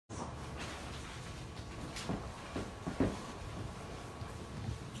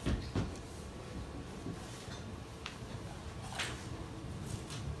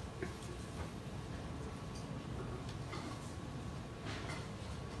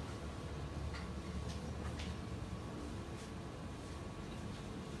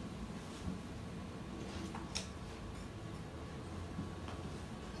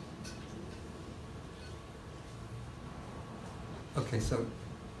Okay, so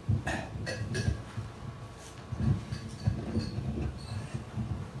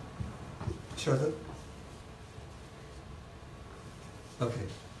sure that. Okay.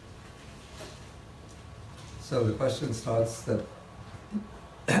 So the question starts that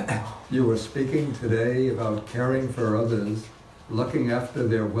you were speaking today about caring for others, looking after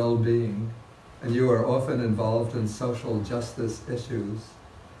their well-being, and you are often involved in social justice issues.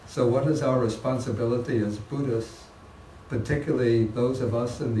 So what is our responsibility as Buddhists, particularly those of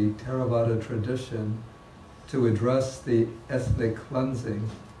us in the Theravada tradition, to address the ethnic cleansing,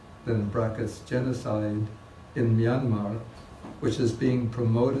 in brackets genocide, in Myanmar, which is being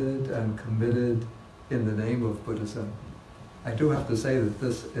promoted and committed in the name of Buddhism? I do have to say that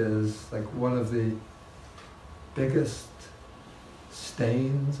this is like one of the biggest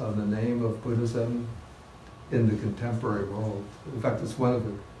stains on the name of Buddhism in the contemporary world. In fact, it's one of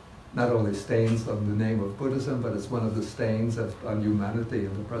the, not only stains on the name of Buddhism, but it's one of the stains on humanity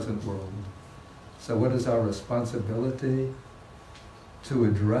in the present world. So what is our responsibility to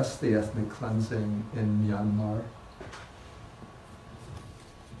address the ethnic cleansing in Myanmar?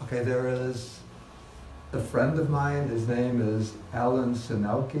 Okay, there is a friend of mine, his name is Alan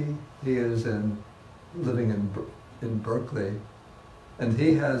Sinauki. He is living in Berkeley, and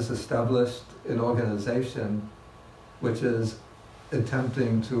he has established an organization which is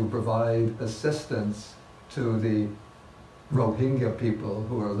attempting to provide assistance to the Rohingya people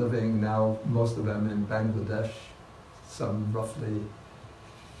who are living now, most of them in Bangladesh, some roughly,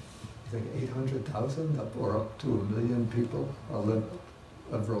 I think 800,000 or up to 1 million people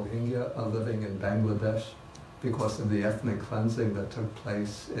of Rohingya are living in Bangladesh because of the ethnic cleansing that took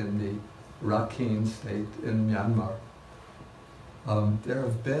place in the Rakhine state in Myanmar. There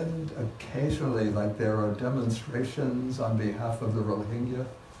have been occasionally, like there are demonstrations on behalf of the Rohingya.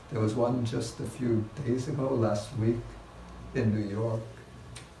 There was one just a few days ago, last week, in New York.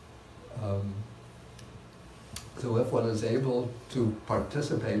 So if one is able to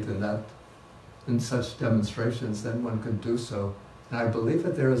participate in such demonstrations, then one could do so. And I believe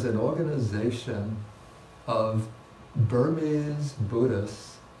that there is an organization of Burmese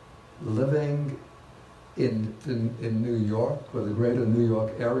Buddhists living in New York, or the greater New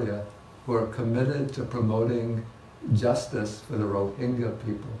York area, who are committed to promoting justice for the Rohingya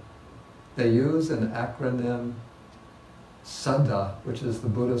people. They use an acronym Saddha, which is the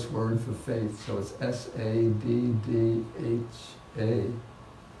Buddhist word for faith, so it's S-A-D-D-H-A.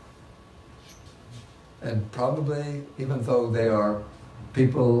 And probably, even though they are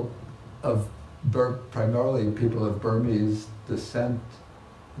people of, primarily people of Burmese descent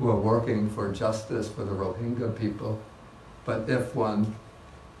who are working for justice for the Rohingya people, but if one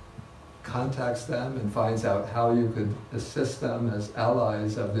contacts them and finds out how you could assist them as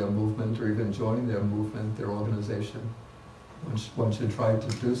allies of their movement or even join their movement, their organization, one should try to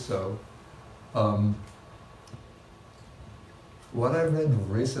do so. What I read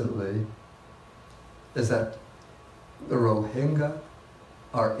recently is that the Rohingya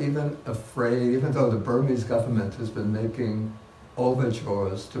are even afraid, even though the Burmese government has been making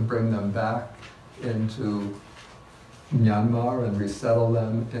overtures to bring them back into Myanmar and resettle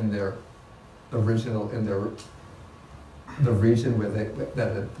them in their original, the region where they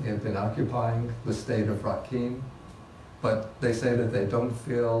had been occupying, the state of Rakhine. But they say that they don't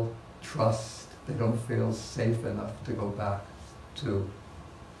feel trust, they don't feel safe enough to go back to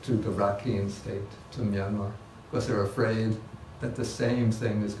the Rakhine state, to Myanmar, because they're afraid that the same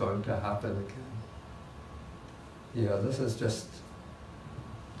thing is going to happen again. Yeah, this is just,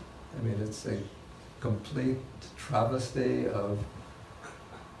 I mean, it's a complete travesty of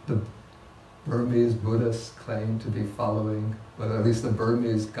the Burmese Buddhists claim to be following, well, at least the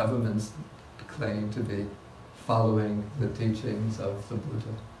Burmese governments claim to be following the teachings of the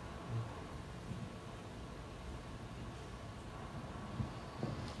Buddha.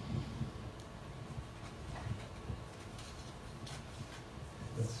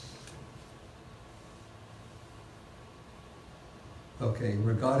 Okay,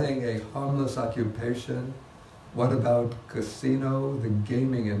 regarding a harmless occupation, what about casino, the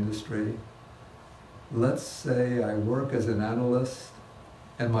gaming industry? Let's say I work as an analyst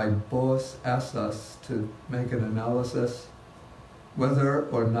and my boss asks us to make an analysis whether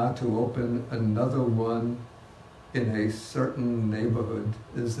or not to open another one in a certain neighborhood.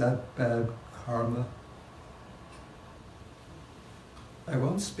 Is that bad karma? I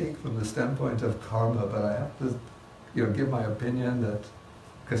won't speak from the standpoint of karma, but I have to give my opinion that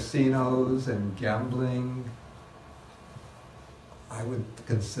casinos and gambling, I would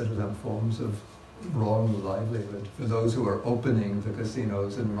consider them forms of wrong livelihood for those who are opening the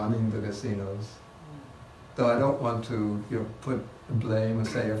casinos and running the casinos. Though I don't want to put blame, and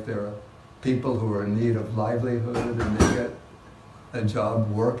say if there are people who are in need of livelihood and they get a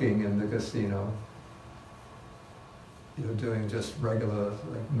job working in the casino, doing just regular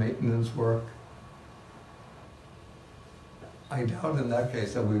like maintenance work, I doubt in that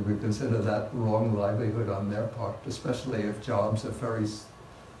case that we would consider that wrong livelihood on their part, especially if jobs are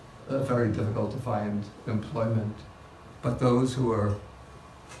very difficult to find employment. But those who are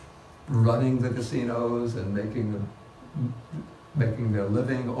running the casinos and making their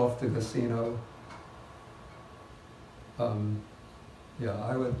living off the casino,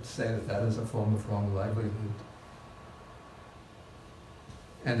 I would say that that is a form of wrong livelihood.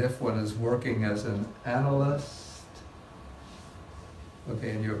 And if one is working as an analyst,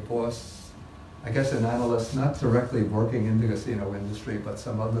 okay, and your boss, I guess an analyst not directly working in the casino industry, but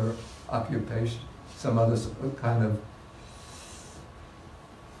some other occupation, some other kind of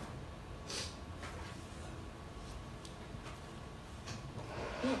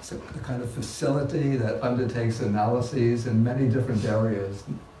a kind of facility that undertakes analyses in many different areas,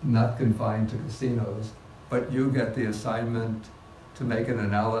 not confined to casinos, but you get the assignment to make an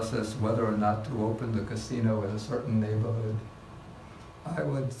analysis whether or not to open the casino in a certain neighborhood. I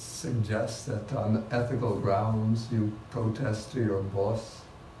would suggest that on ethical grounds you protest to your boss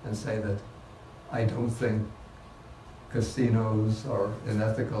and say that I don't think casinos are an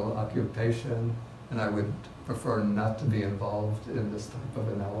ethical occupation and I would prefer not to be involved in this type of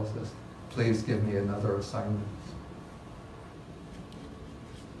analysis. Please give me another assignment.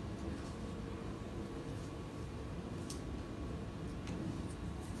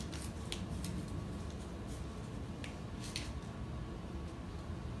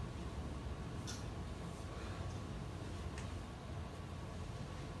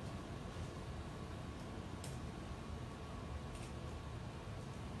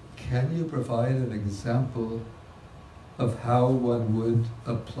 Can you provide an example of how one would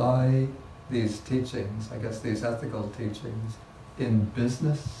apply these teachings, I guess these ethical teachings, in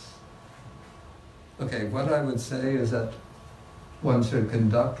business? Okay, what I would say is that one should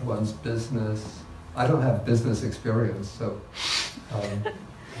conduct one's business. I don't have business experience, so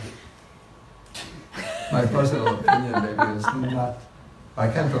my personal opinion maybe is not, I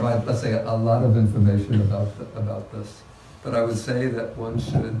can provide, let's say, a lot of information about this. But I would say that one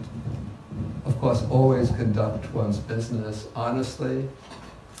should, of course, always conduct one's business honestly.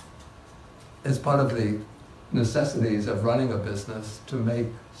 It's part of the necessities of running a business to make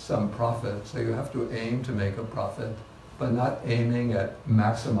some profit. So you have to aim to make a profit, but not aiming at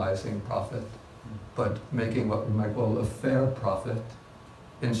maximizing profit, but making what we might call a fair profit,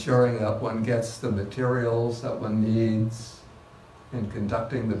 ensuring that one gets the materials that one needs in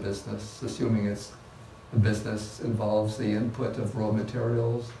conducting the business, assuming the business involves the input of raw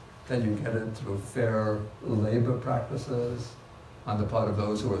materials, then you get it through fair labor practices on the part of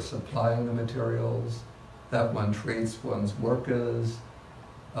those who are supplying the materials, that one treats one's workers,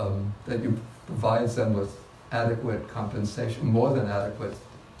 that you provides them with adequate compensation, more than adequate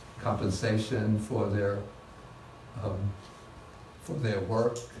compensation for their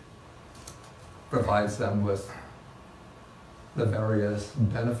work, provides them with the various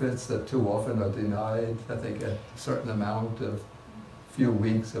benefits that too often are denied, that they get a certain amount of few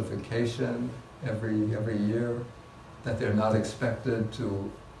weeks of vacation every year, that they're not expected to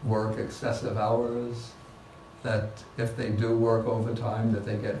work excessive hours, that if they do work overtime, that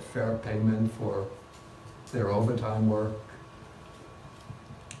they get fair payment for their overtime work.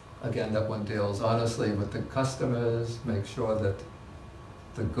 Again, that one deals honestly with the customers, make sure that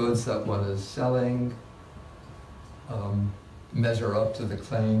the goods that one is selling measure up to the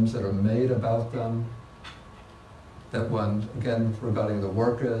claims that are made about them. That one, again, regarding the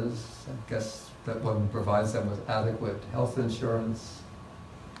workers, I guess that one provides them with adequate health insurance.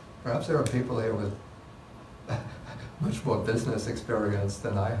 Perhaps there are people here with much more business experience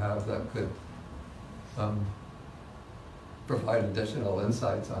than I have that could provide additional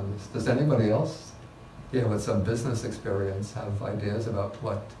insights on this. Does anybody else here with some business experience have ideas about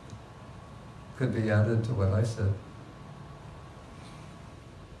what could be added to what I said?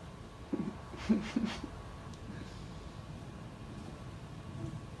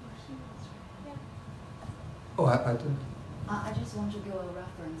 Oh, I did. I just want to give a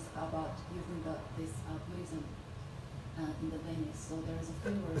reference about using this Buddhism in the Venice. So there is a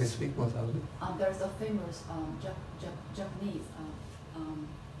famous. They speak more loudly. There is a famous Japanese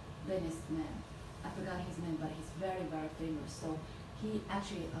Venice man. I forgot his name, but he's very, very famous. So he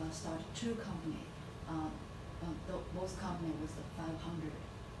actually started two companies. Both companies with the 500.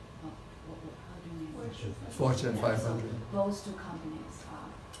 How do you name it? Fortune 500. So those two companies are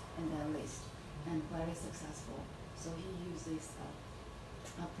in their list and very successful. So he uses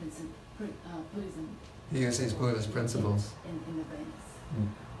Buddhism. He uses Buddhist principles. In the Venice. Mm.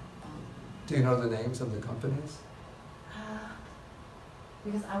 Do you know the names of the companies?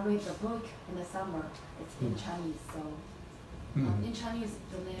 Because I read the book in the summer, it's in Chinese, so in Chinese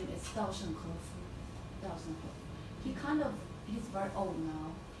the name is Dao Sheng He Fu. He's very old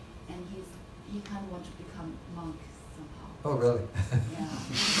now, and he kind of wants to become monk somehow. Oh, really?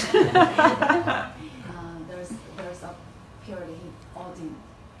 Yeah. There's a period he ordained,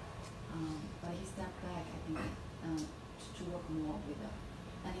 but he stepped back, I think, to work more with them,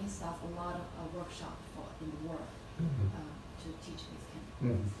 and he starts a lot of workshop in the world to teach these kind of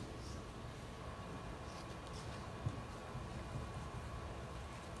things.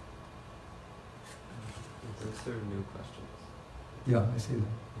 Those are new questions. Yeah, I see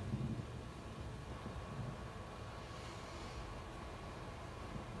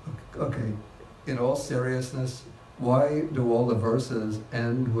that. Okay, in all seriousness, why do all the verses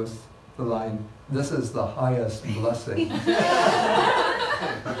end with the line, "This is the highest blessing"?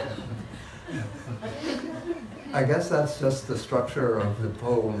 I guess that's just the structure of the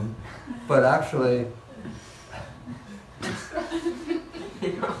poem, but actually,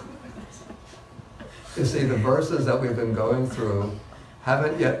 you see, the verses that we've been going through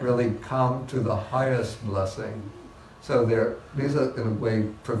haven't yet really come to the highest blessing. So these are, in a way,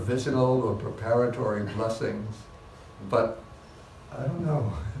 provisional or preparatory blessings. But I don't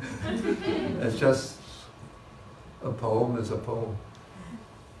know. It's just a poem is a poem.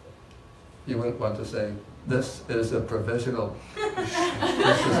 You wouldn't want to say, this is a provisional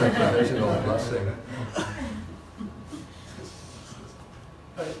blessing.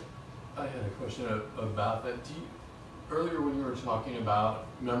 I had a question about that. Earlier when you were talking about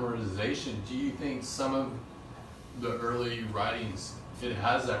memorization, do you think some of the early writings, it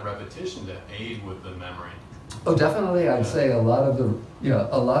has that repetition to aid with the memory? Oh, definitely. I'd say a lot of the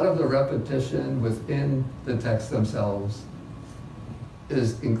repetition within the texts themselves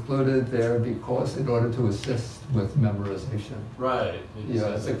is included there because in order to assist with memorization. Right.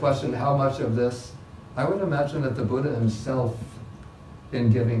 It's a question how much of this. I would imagine that the Buddha himself, in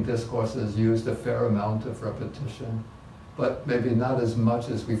giving discourses, used a fair amount of repetition, but maybe not as much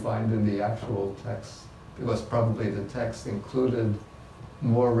as we find in the actual text, because probably the text included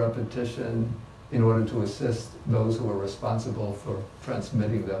more repetition in order to assist those who were responsible for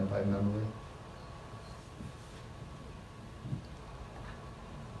transmitting them by memory.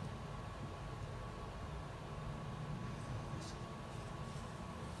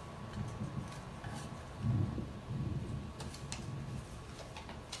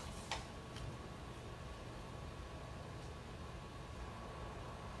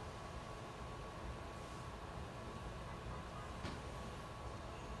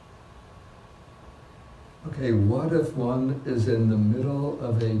 Okay, what if one is in the middle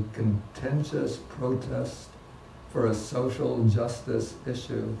of a contentious protest for a social justice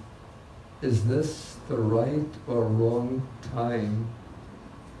issue? Is this the right or wrong time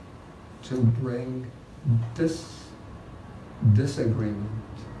to bring disagreement?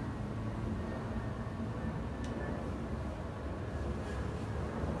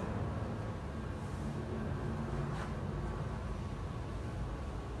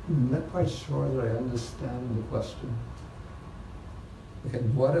 I'm not quite sure that I understand the question. Okay,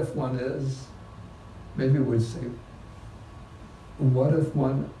 what if one is, maybe we'd say, what if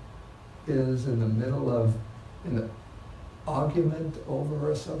one is in the middle of an argument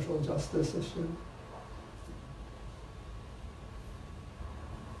over a social justice issue?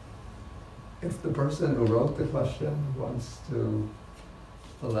 If the person who wrote the question wants to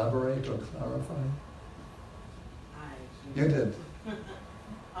elaborate or clarify. You did.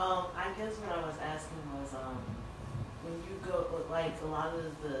 I guess what I was asking was, when you go, like a lot of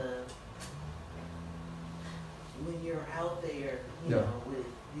when you're out there, you know, with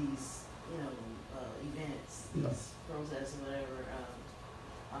these, events, these protests or whatever,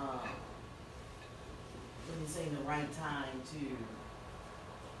 when you're saying the right time to,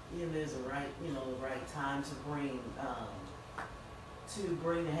 there's a right, the right time to bring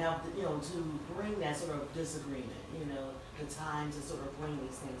that sort of disagreement, the time to sort of bring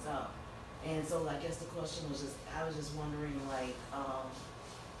these things up. And so I guess the question was I was just wondering,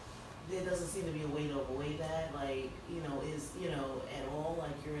 there doesn't seem to be a way to avoid that, is, at all,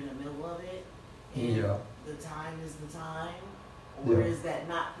 like you're in the middle of it, and the time is the time, or is that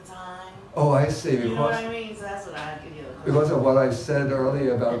not the time? Oh, I see. You know what I mean? So that's what I could, because of what I said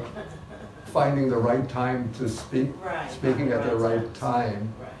earlier about finding the right time to speak, speaking at the right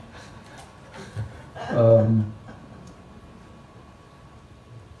time.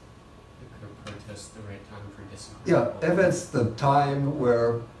 Protest the right time for disagreement. Yeah, if it's the time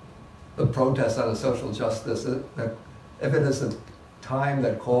where the protest on a social justice, if it is a time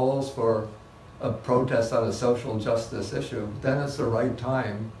that calls for a protest on a social justice issue, then it's the right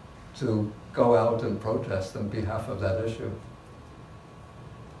time to go out and protest on behalf of that issue.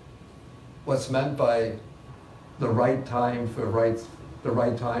 What's meant by the right time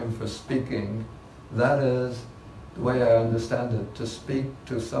for speaking, that is the way I understand it, to speak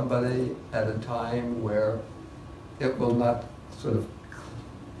to somebody at a time where it will not sort of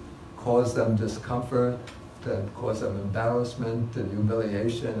cause them discomfort and cause them embarrassment and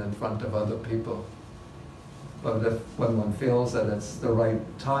humiliation in front of other people. But when one feels that it's the right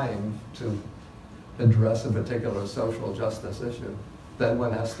time to address a particular social justice issue, then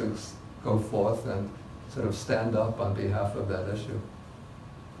one has to go forth and sort of stand up on behalf of that issue.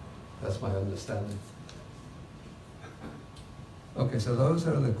 That's my understanding. Okay, so those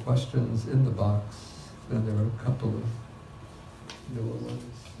are the questions in the box. Then there are a couple of newer ones.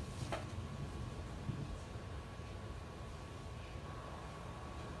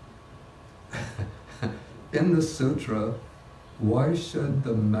 In the sutra, why should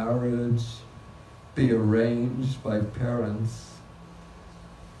the marriage be arranged by parents?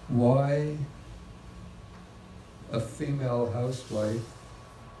 Why a female housewife,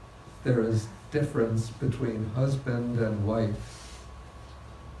 there is difference between husband and wife.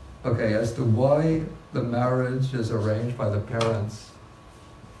 Okay, as to why the marriage is arranged by the parents,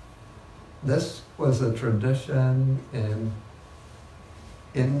 this was a tradition in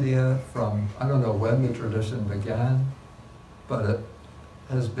India from, I don't know when the tradition began, but it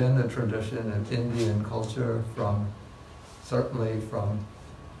has been a tradition in Indian culture certainly from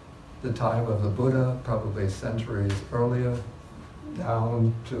the time of the Buddha, probably centuries earlier,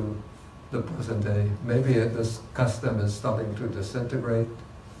 down to the present day. Maybe this custom is starting to disintegrate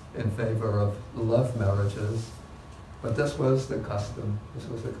in favor of love marriages, but this was the custom. This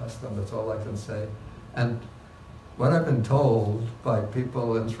was the custom, that's all I can say. And what I've been told by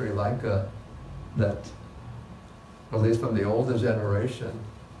people in Sri Lanka, that, at least from the older generation,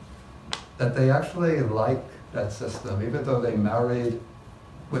 that they actually like that system, even though they married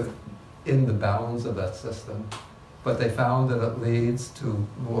within the bounds of that system. But they found that it leads to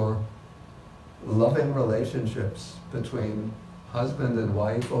more loving relationships between husband and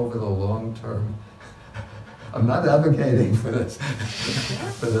wife over the long term. I'm not advocating for this,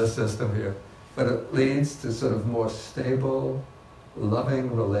 for this system here, but it leads to sort of more stable,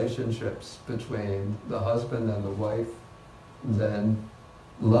 loving relationships between the husband and the wife than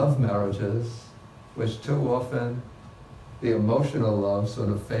love marriages, which too often the emotional love sort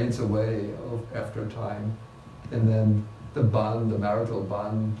of fades away after time, and then the bond, the marital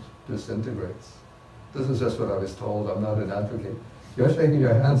bond, disintegrates. This is just what I was told. I'm not an advocate. You're shaking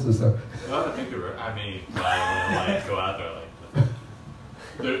your hands as though. Well, I think I mean, I don't want to go out there like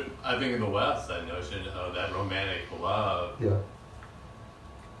that. I think in the West, that notion of that romantic love. Yeah.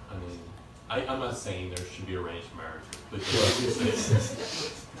 I mean, I'm not saying there should be arranged marriages, but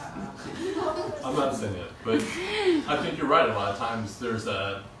I'm not saying that. But I think you're right. A lot of times there's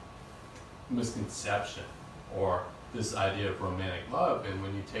a misconception or this idea of romantic love, and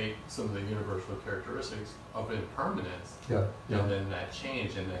when you take some of the universal characteristics of impermanence, Yeah. and then that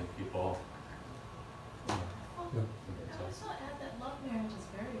change, and then people. I also add that love marriage is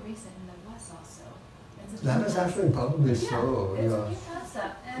very recent in the West also. It's a That is actually probably so. It's a Yeah. new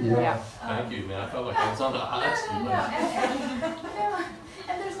concept. And, Yeah. Thank you, man. I felt like I was on the hot seat.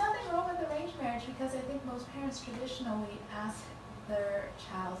 And there's nothing wrong with arranged marriage because I think most parents traditionally ask their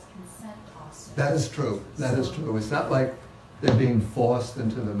child's consent also. That is true. That is true. It's not like they're being forced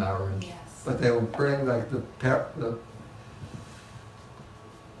into the marriage, Yes. but they will bring like I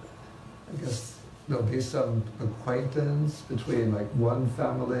guess there'll be some acquaintance between like one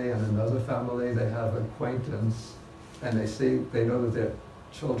family and another family. They have acquaintance, and they know that their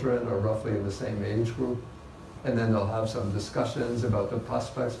children are roughly in the same age group, and then they'll have some discussions about the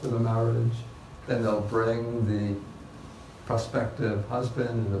prospects for the marriage. Then they'll bring the prospective husband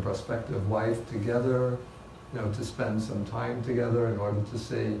and the prospective wife together, to spend some time together in order to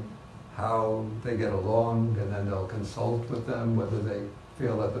see how they get along, and then they'll consult with them whether they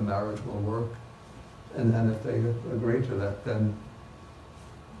feel that the marriage will work. And then if they agree to that, then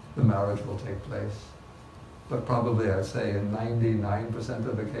the marriage will take place. But probably I'd say in 99%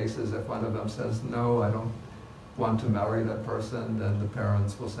 of the cases, if one of them says, no, I don't want to marry that person, then the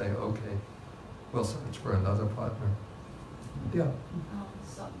parents will say, okay, we'll search for another partner. Yeah.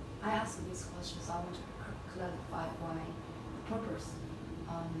 So I asked these questions. I want to clarify why purpose.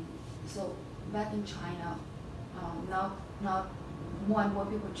 So back in China, not more and more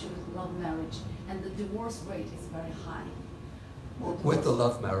people choose love marriage, and the divorce rate is very high. With the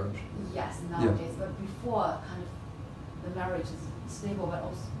love marriage? Yes, nowadays, but before, kind of, the marriage is stable,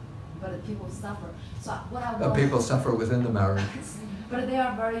 but the people suffer. So what I want... people suffer within the marriage. But they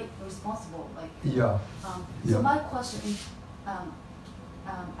are very responsible, like... Yeah. So my question is,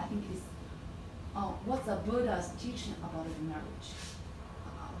 I think is, what's the Buddha's teaching about the marriage?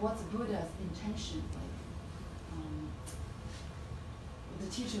 What's Buddha's intention, like, the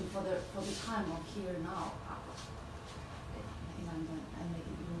teaching for the time of here now? I think I make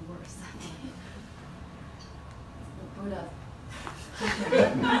it even worse. The Buddha.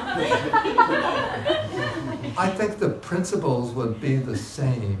 I think the principles would be the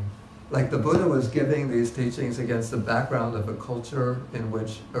same. Like the Buddha was giving these teachings against the background of a culture in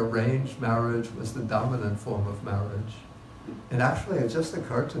which arranged marriage was the dominant form of marriage. And actually it just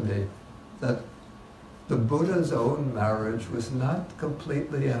occurred to me that the Buddha's own marriage was not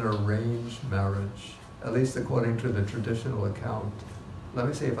completely an arranged marriage, at least according to the traditional account. Let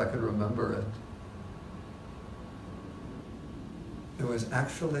me see if I could remember it. It was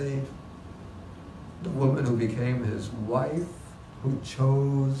actually the woman who became his wife who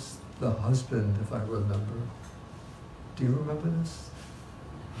chose the husband, if I remember. Do you remember this?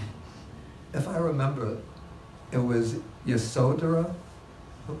 If I remember, it was Yasodhara.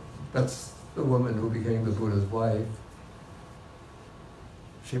 That's the woman who became the Buddha's wife.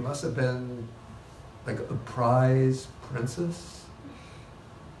 She must have been like a prize princess.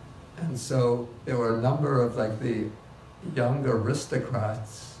 And so there were a number of like the young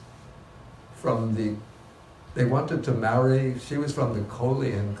aristocrats from they wanted to marry, she was from the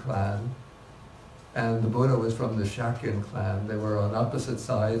Kolian clan, and the Buddha was from the Shakyan clan. They were on opposite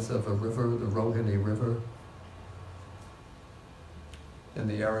sides of a river, the Rohini River, in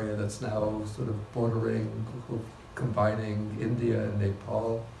the area that's now sort of bordering, combining India and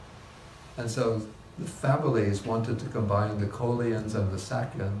Nepal. And so the families wanted to combine the Kolians and the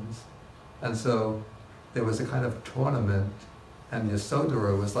Sakyans. And so there was a kind of tournament, and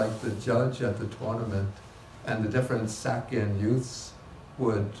Yasodhara was like the judge at the tournament, and the different Sakyan youths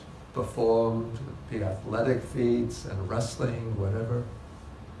would perform the athletic feats and wrestling, whatever.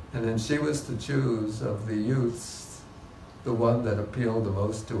 And then she was to choose of the youths the one that appealed the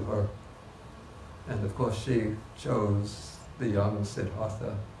most to her. And of course she chose the young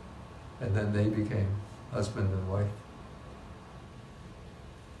Siddhartha, and then they became husband and wife.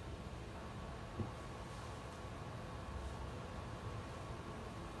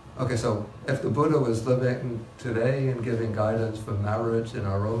 Okay, so if the Buddha was living today and giving guidance for marriage in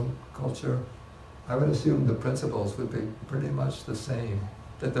our own culture, I would assume the principles would be pretty much the same,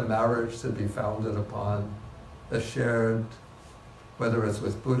 that the marriage should be founded upon a shared, whether it's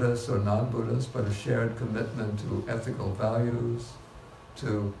with Buddhists or non-Buddhists, but a shared commitment to ethical values,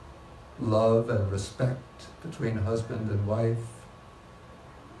 to love and respect between husband and wife,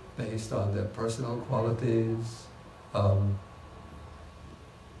 based on their personal qualities,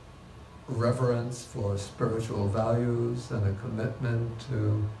 reverence for spiritual values, and a commitment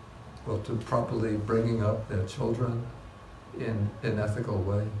to properly bringing up their children in an ethical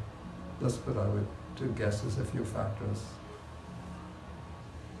way. That's what I would guess as a few factors.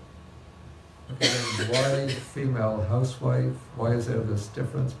 Okay, then why female housewife? Why is there this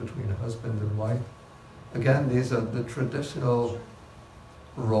difference between husband and wife? Again, these are the traditional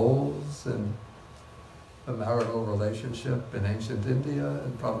roles in a marital relationship in ancient India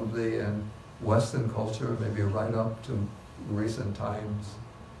and probably in Western culture, maybe right up to recent times,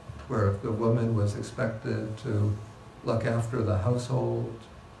 where the woman was expected to look after the household,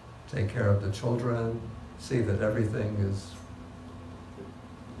 take care of the children, see that everything is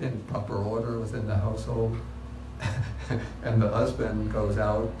in proper order within the household. And the husband goes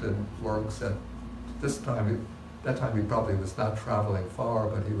out and works at that time he probably was not traveling far,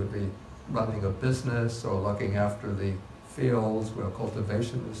 but he would be running a business or looking after the fields where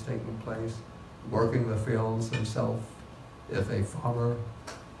cultivation was taking place, working the fields himself. If a farmer,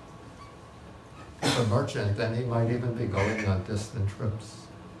 if a merchant, then he might even be going on distant trips.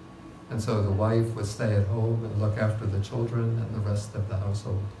 And so the wife would stay at home and look after the children and the rest of the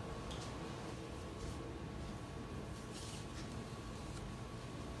household.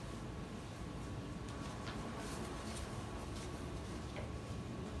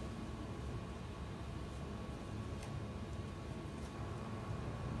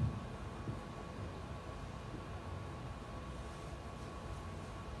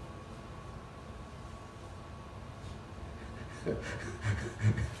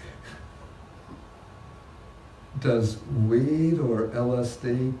 Does weed or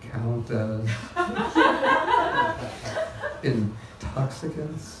LSD count as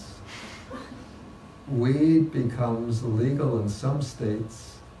intoxicants. Weed becomes legal in some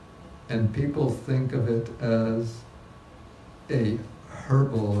states, and people think of it as a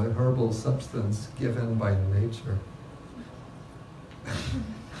herbal substance given by nature.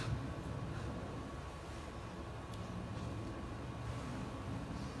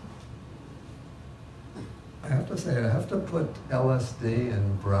 I have to say, I have to put LSD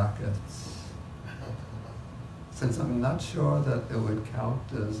in brackets, since I'm not sure that it would count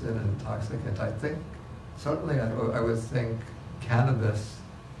as an intoxicant. I think, certainly I would think cannabis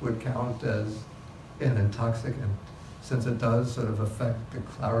would count as an intoxicant, since it does sort of affect the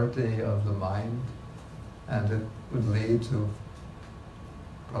clarity of the mind, and it would lead to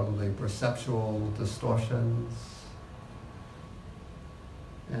probably perceptual distortions.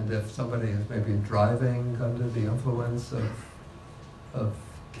 And if somebody is maybe driving under the influence of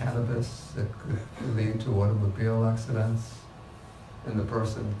cannabis, it could lead to automobile accidents, and the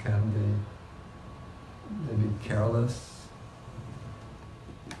person can be maybe careless.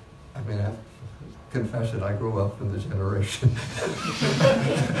 I mean, confession, I grew up in the generation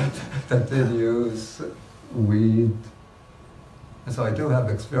that did use weed, and so I do have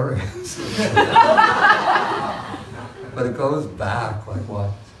experience. But it goes back, like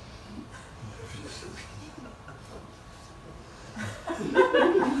what?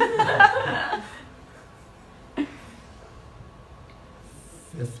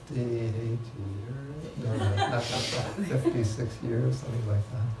 58 years? No, not that bad. 56 years, something like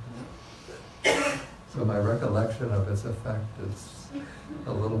that. So my recollection of its effect is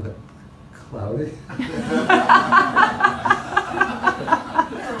a little bit cloudy.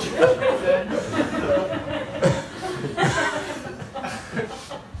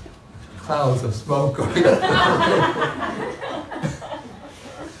 Clouds of smoke going up.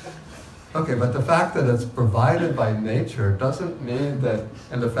 Okay, but the fact that it's provided by nature doesn't mean that,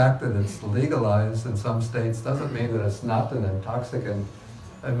 and the fact that it's legalized in some states doesn't mean that it's not an intoxicant.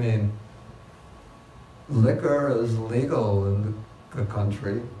 I mean, liquor is legal in the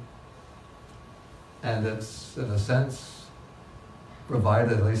country, and it's, in a sense,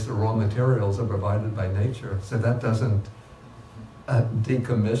 provided, at least the raw materials are provided by nature. So that doesn't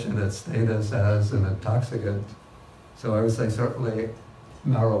decommission its status as an intoxicant. So I would say certainly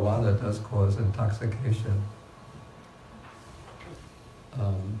marijuana does cause intoxication.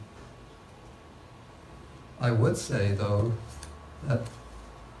 I would say, though, that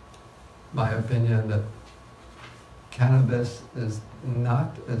my opinion that cannabis is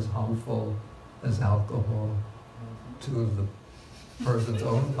not as harmful as alcohol to the person's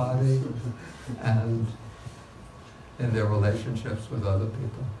own body and in their relationships with other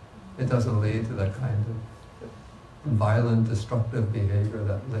people. It doesn't lead to that kind of violent, destructive behavior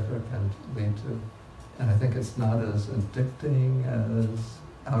that liquor can lead to. And I think it's not as addicting as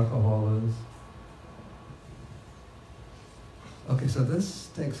alcohol is. Okay, so this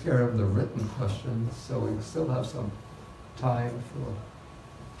takes care of the written questions, so we still have some time for...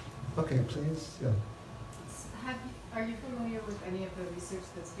 Okay, please, yeah. Are you familiar with any of the research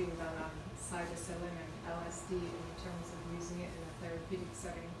that's being done on psilocybin and LSD in terms of using it in a therapeutic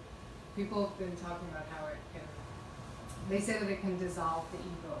setting? People have been talking about how it can, they say that it can dissolve the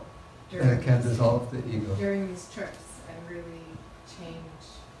ego. And it can dissolve the ego. During these trips and really change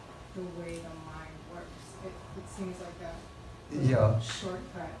the way the mind works. It seems like a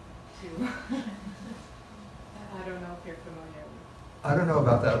shortcut to, I don't know if you're familiar with. I don't know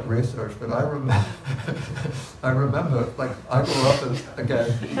about that research, but I remember, like, I grew up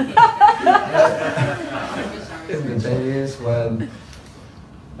in the days when,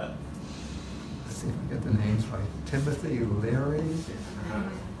 let's see if I get the names right, Timothy Leary,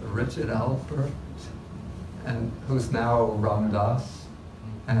 Richard Alpert, and who's now Ram Dass,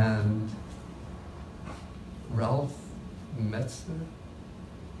 and Ralph Metzner,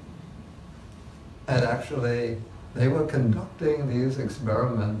 and actually they were conducting these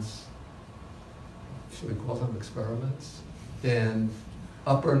experiments, should we call them experiments, in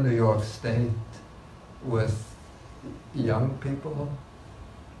upper New York State with young people.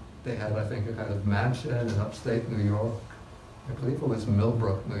 They had, I think, a kind of mansion in upstate New York. I believe it was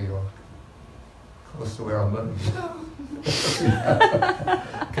Millbrook, New York, close to where I'm living.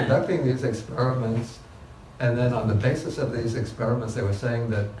 Conducting these experiments, and then on the basis of these experiments, they were saying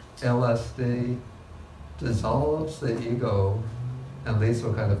that LSD dissolves the ego and leads to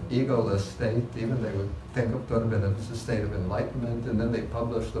a kind of egoless state. Even they would think of it as a state of enlightenment, and then they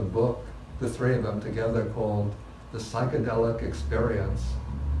published a book, the three of them together, called The Psychedelic Experience,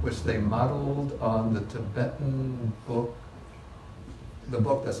 which they modeled on the Tibetan book, the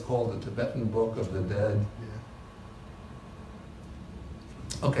book that's called the Tibetan Book of the Dead.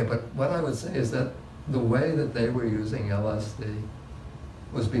 Okay, but what I would say is that the way that they were using LSD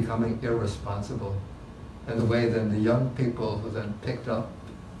was becoming irresponsible. And the way then the young people who then picked up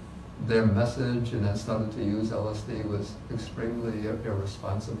their message and then started to use LSD was extremely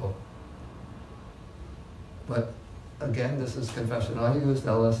irresponsible. But again, this is confession. I used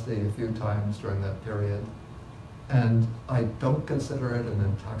LSD a few times during that period, and I don't consider it an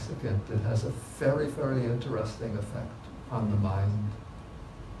intoxicant. It has a very, very interesting effect on the mind.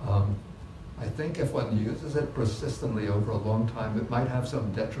 I think if one uses it persistently over a long time, it might have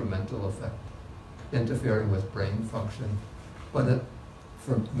some detrimental effect, interfering with brain function. But it,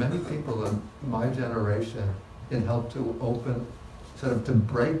 for many people in my generation, it helped to open, sort of to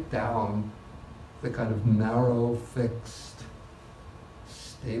break down the kind of narrow, fixed,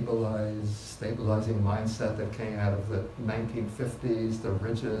 stabilizing mindset that came out of the 1950s, the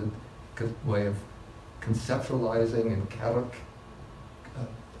rigid way of conceptualizing and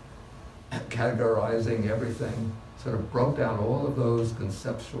categorizing everything, sort of broke down all of those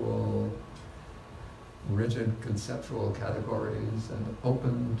rigid conceptual categories and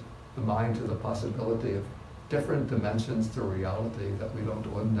opened the mind to the possibility of different dimensions to reality that we don't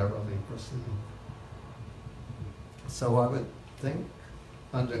ordinarily perceive. So I would think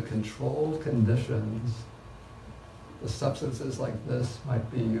under controlled conditions, the substances like this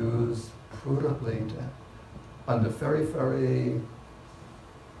might be used prudently under very, very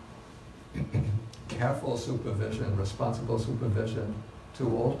careful supervision, responsible supervision,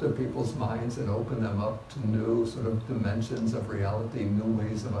 to alter people's minds and open them up to new sort of dimensions of reality, new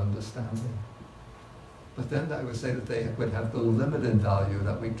ways of understanding. But then I would say that they would have the limited value,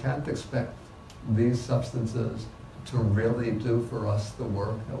 that we can't expect these substances to really do for us the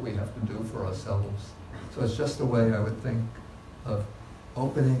work that we have to do for ourselves. So it's just a way, I would think, of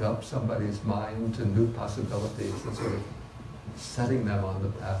opening up somebody's mind to new possibilities and sort of setting them on the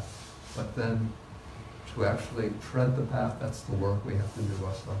path. But then to actually tread the path, that's the work we have to do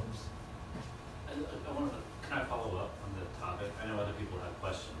ourselves. I want to kind of follow up on the topic. I know other people have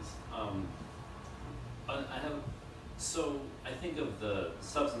questions. I think of the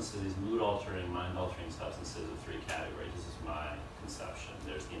substances, these mood-altering, mind-altering substances of three categories. This is my conception.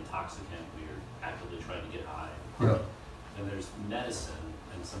 There's the intoxicant, where you're actively trying to get high. Yeah. And there's medicine,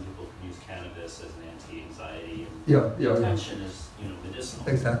 and some people can use cannabis as an anti-anxiety. Yeah. Intention is, medicinal.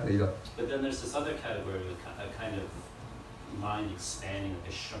 Exactly, yeah. But then there's this other category with a kind of mind expanding, like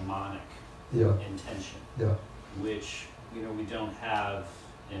a shamanic intention, which we don't have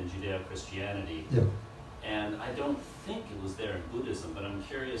in Judeo-Christianity. Yeah. And I don't think it was there in Buddhism, but I'm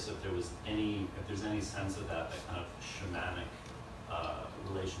curious if there's any sense of that kind of shamanic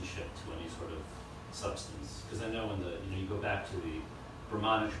relationship to any sort of substance. Because I know when you go back to the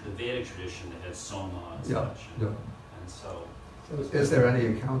Brahmanic, the Vedic tradition, they had soma and such. And so is there any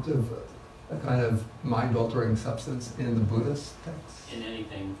account of a kind of mind-altering substance in the Buddhist text? In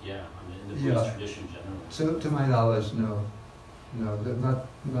anything, in the Buddhist tradition generally. To my knowledge, no. No,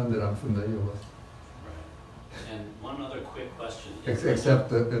 none that I'm familiar with. Right. And one other quick question. Except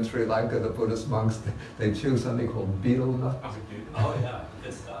that in Sri Lanka, the Buddhist monks, they chew something called betel nut. Oh yeah,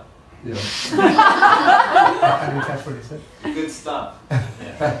 good stuff. Yeah. I didn't catch what you said. Good stuff.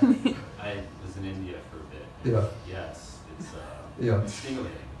 Yeah. I was in India for a bit. Yeah. Yes, it's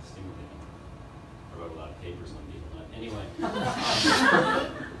stimulating. I wrote a lot of papers on betel nut. Anyway,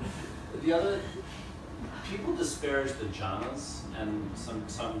 the other people disparage the jhanas, and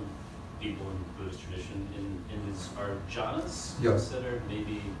some people in the Buddhist tradition are jhanas considered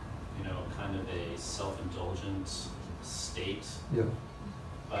maybe kind of a self-indulgent state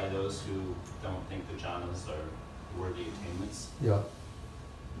by those who don't think the jhanas are worthy attainments? Yeah.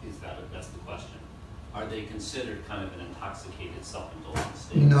 That's the question. Are they considered kind of an intoxicated self-indulgent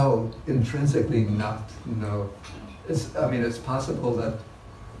state? No, intrinsically not. No. It's possible that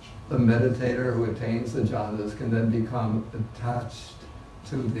a meditator who attains the jhanas can then become attached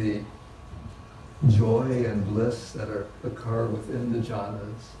to the joy and bliss that occur within the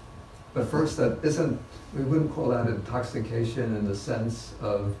jhanas. But first, we wouldn't call that intoxication in the sense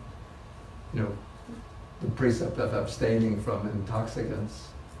of, the precept of abstaining from intoxicants.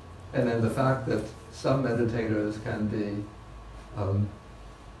 And then the fact that some meditators can be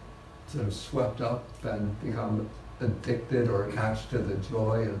sort of swept up and become addicted or attached to the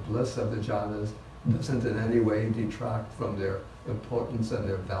joy and bliss of the jhanas doesn't in any way detract from their importance and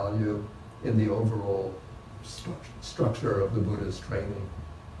their value in the overall structure of the Buddha's training.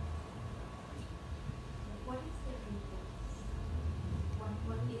 What is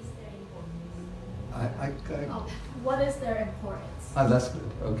their importance? What is their importance? That's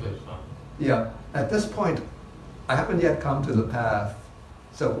good. Okay. Yeah. At this point, I haven't yet come to the path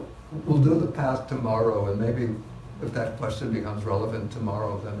So we'll do the path tomorrow, and maybe if that question becomes relevant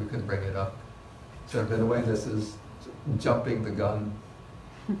tomorrow, then we can bring it up. So in a way, this is jumping the gun.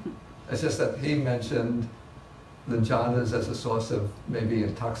 It's just that he mentioned the jhanas as a source of maybe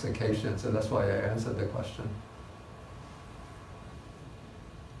intoxication, so that's why I answered the question.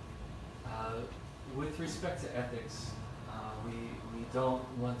 With respect to ethics, we don't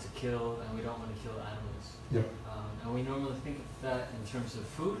want to kill and we don't want to kill animals. Yeah. And we normally think of that in terms of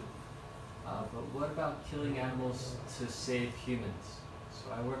food, but what about killing animals to save humans?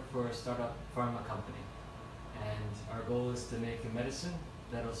 So I work for a startup pharma company, and our goal is to make a medicine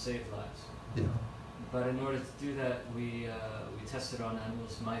that'll save lives. Yeah. But in order to do that, we tested on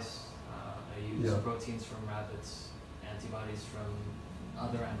animals, mice. I used proteins from rabbits, antibodies from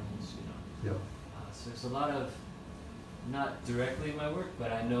other animals, you know. Yeah. So there's a lot of, not directly in my work,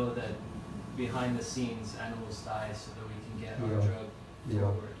 but I know that behind the scenes, animals die so that we can get our drug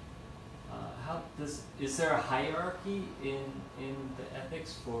forward. Is there a hierarchy in the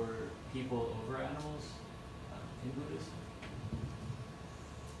ethics for people over animals in Buddhism?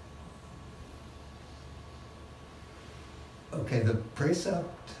 Okay, the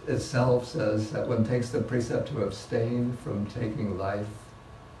precept itself says that one takes the precept to abstain from taking life,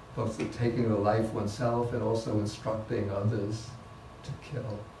 both the taking the life oneself and also instructing others to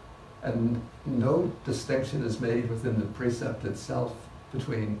kill. And no distinction is made within the precept itself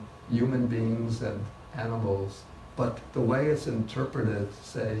between human beings and animals, but the way it's interpreted,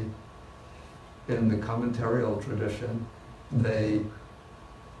 say, in the commentarial tradition, they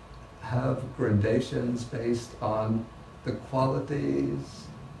have gradations based on the qualities,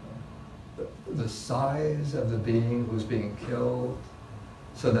 the size of the being who's being killed,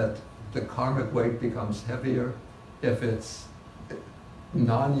 so that the karmic weight becomes heavier if it's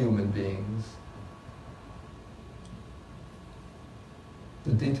non-human beings.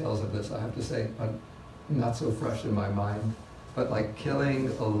 The details of this, I have to say, are not so fresh in my mind, but like killing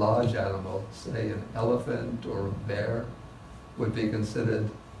a large animal, say an elephant or a bear, would be considered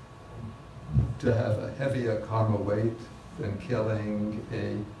to have a heavier karma weight than killing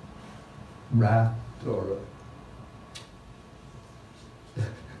a rat or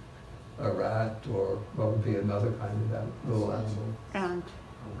a rat, or what would be another kind of little animal? And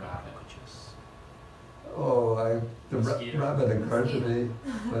A rabbit. Oh, the Mosquito. rabbit occurred to me,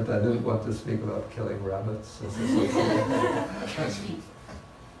 but I didn't want to speak about killing rabbits.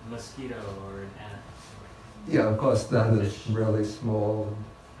 Mosquito or an ant? Yeah, of course, that is really small.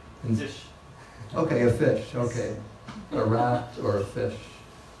 Fish. Okay, a fish, okay. A rat or a fish,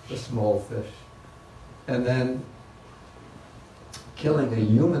 a small fish. And then killing a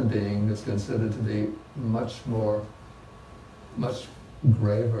human being is considered to be much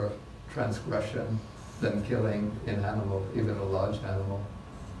graver transgression than killing an animal, even a large animal.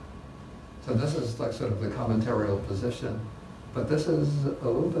 So this is like sort of the commentarial position, but this is a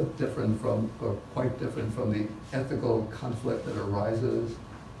little bit different from, or quite different from the ethical conflict that arises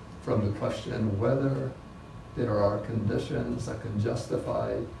from the question whether there are conditions that can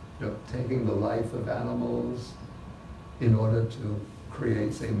justify, taking the life of animals in order to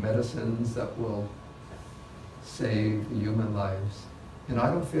create, say, medicines that will save human lives. And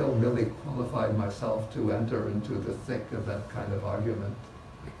I don't feel really qualified myself to enter into the thick of that kind of argument.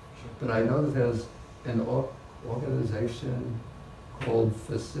 But I know that there's an organization called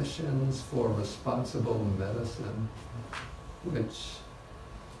Physicians for Responsible Medicine, which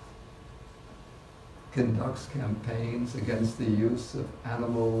conducts campaigns against the use of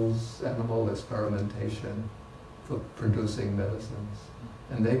animal experimentation for producing medicines.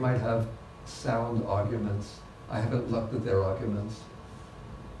 And they might have sound arguments. I haven't looked at their arguments.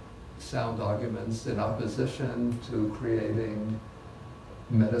 Sound arguments in opposition to creating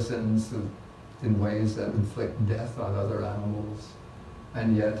medicines in ways that inflict death on other animals,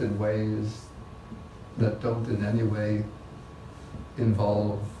 and yet in ways that don't in any way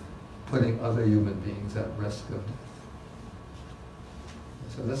involve putting other human beings at risk of death.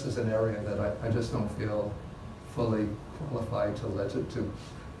 So this is an area that I just don't feel fully qualified to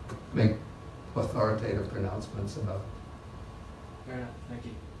make authoritative pronouncements about. Fair enough, thank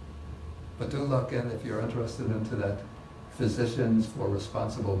you. But do look in, if you're interested, into that Physicians for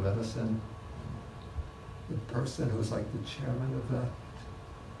Responsible Medicine. The person who's like the chairman of that,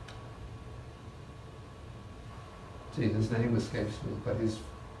 his name escapes me, but he's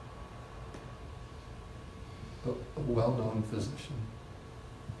a well-known physician.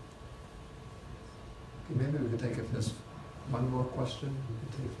 Okay, maybe we could take, if there's one more question, we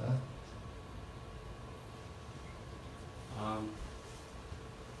could take that.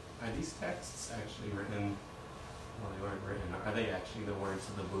 Are these texts actually written well, they weren't written. Are they actually the words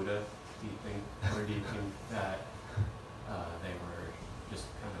of the Buddha, do you think? Or do you think that they were just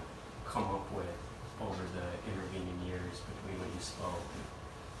kind of come up with over the intervening years between when you spoke and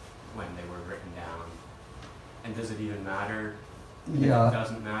when they were written down? And does it even matter? Yeah. If it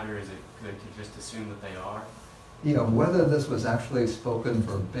doesn't matter, is it good to just assume that they are? Yeah, whether this was actually spoken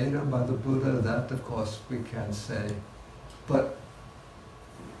verbatim by the Buddha, that of course we can't say. But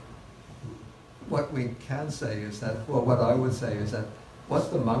what we can say is that, well, what I would say is that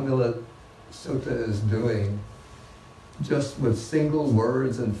what the Mangala Sutta is doing, just with single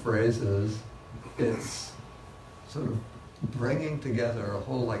words and phrases, it's sort of bringing together a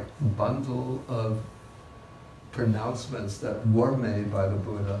whole like bundle of pronouncements that were made by the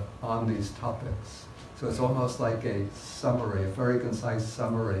Buddha on these topics. So it's almost like a summary, a very concise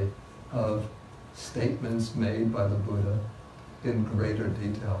summary of statements made by the Buddha in greater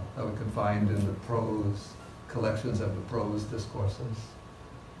detail that we can find in the prose, collections of the prose discourses.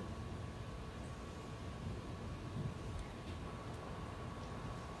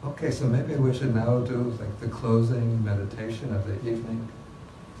 Okay, so maybe we should now do like the closing meditation of the evening.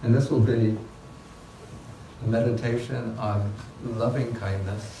 And this will be a meditation on loving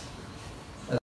kindness.